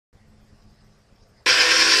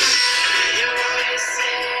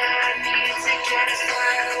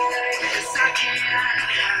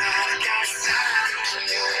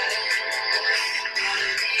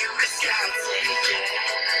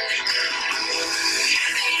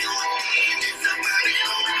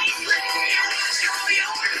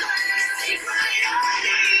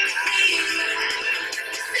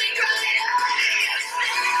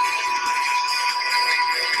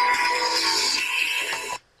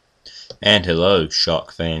And hello,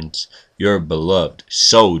 Shock fans. Your beloved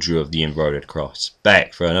soldier of the inverted cross,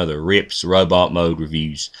 back for another Rips Robot Mode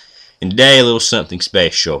reviews. And today a little something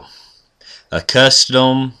special. A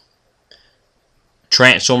custom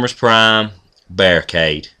Transformers Prime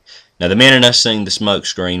Barricade. Now the minute I seen the smoke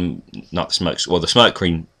screen, not the smoke, well the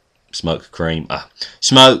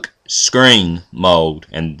smoke screen mold,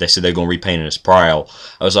 and they said they're going to repaint it as Prowl.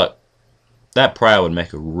 I was like, that Prowl would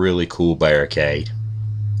make a really cool Barricade.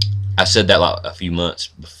 I said that like a few months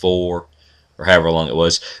before, or however long it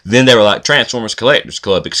was. Then they were like, Transformers Collectors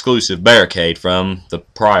Club exclusive Barricade from the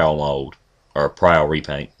Prowl mold, or Prowl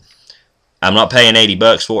repaint. I'm not paying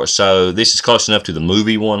 $80 for it, so this is close enough to the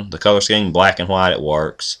movie one. The color scheme, black and white, it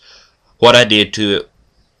works. What I did to it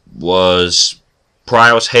was,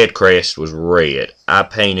 Prowl's head crest was red. I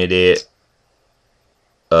painted it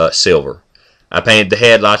silver. I painted the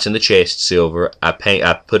headlights and the chest silver. I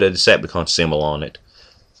put a Decepticon symbol on it.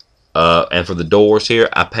 And for the doors here,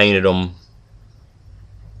 I painted them.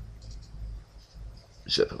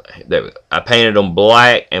 I painted them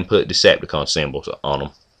black and put Decepticon symbols on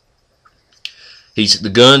them.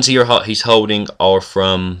 The guns here he's holding are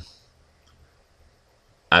from,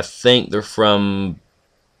 I think they're from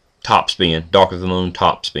Top Spin, Dark of the Moon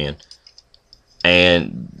Top Spin.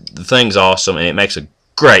 And the thing's awesome, and it makes a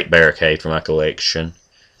great Barricade for my collection.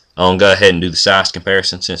 I'm going to go ahead and do the size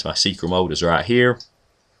comparison since my Seeker mode is right here.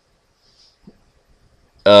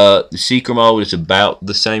 The Seeker mode is about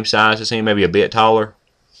the same size as him, maybe a bit taller.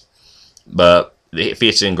 But it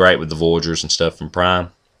fits in great with the Voyagers and stuff from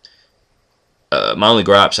Prime. My only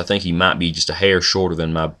gripes, I think he might be just a hair shorter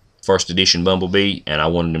than my first edition Bumblebee, and I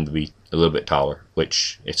wanted him to be a little bit taller,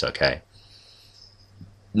 which it's okay.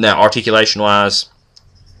 Now, articulation-wise,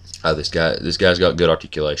 this guy's got good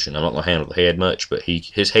articulation. I'm not going to handle the head much, but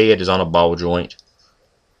his head is on a ball joint.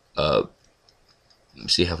 Let me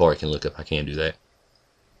see how far he can look up. I can do that.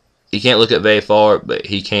 He can't look up very far, but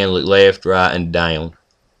he can look left, right, and down.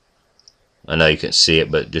 I know you can't see it,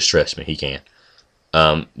 but just trust me, he can.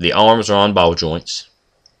 The arms are on ball joints.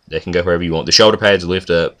 They can go wherever you want. The shoulder pads lift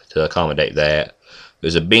up to accommodate that.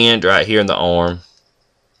 There's a bend right here in the arm.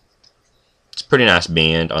 It's a pretty nice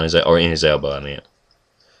bend on in his elbow, I meant.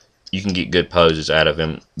 You can get good poses out of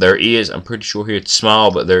him. There is, I'm pretty sure here it's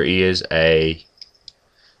small, but there is a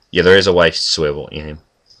waist swivel in him.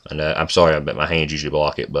 And I'm sorry, I bet my hands usually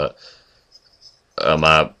block it, but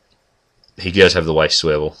he does have the waist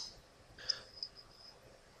swivel.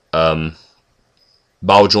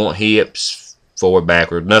 Ball joint hips, forward,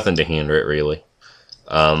 backward, nothing to hinder it really.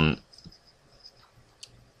 The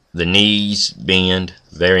knees bend,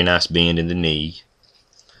 very nice bend in the knee.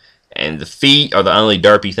 And the feet are the only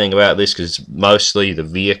derpy thing about this, because it's mostly the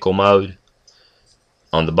vehicle mode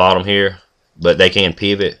on the bottom here, but they can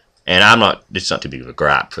pivot. And it's not too big of a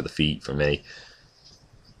gripe for the feet for me.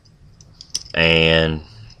 And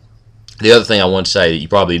the other thing I want to say that you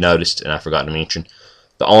probably noticed, and I forgot to mention,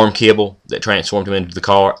 the arm kibble that transformed him into the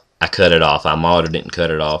car, I cut it off. I modded it and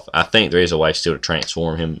cut it off. I think there is a way still to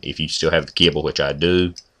transform him if you still have the kibble, which I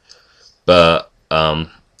do. But,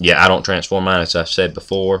 yeah, I don't transform mine, as I've said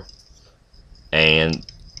before. And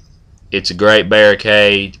it's a great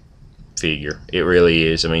Barricade figure. It really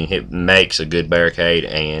is. I mean, it makes a good Barricade,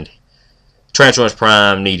 and Transformers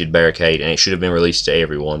Prime needed Barricade, and it should have been released to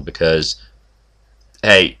everyone because,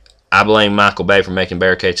 hey, I blame Michael Bay for making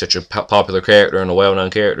Barricade such a popular character and a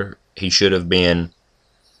well-known character. He should have been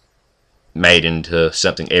made into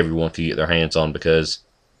something everyone could get their hands on, because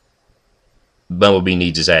Bumblebee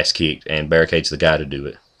needs his ass kicked, and Barricade's the guy to do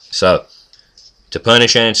it. So, to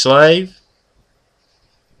punish and enslave,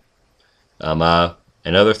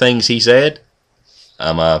 and other things he said,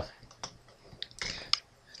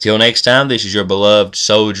 till next time, this is your beloved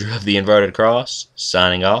soldier of the inverted cross,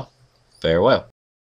 signing off. Farewell.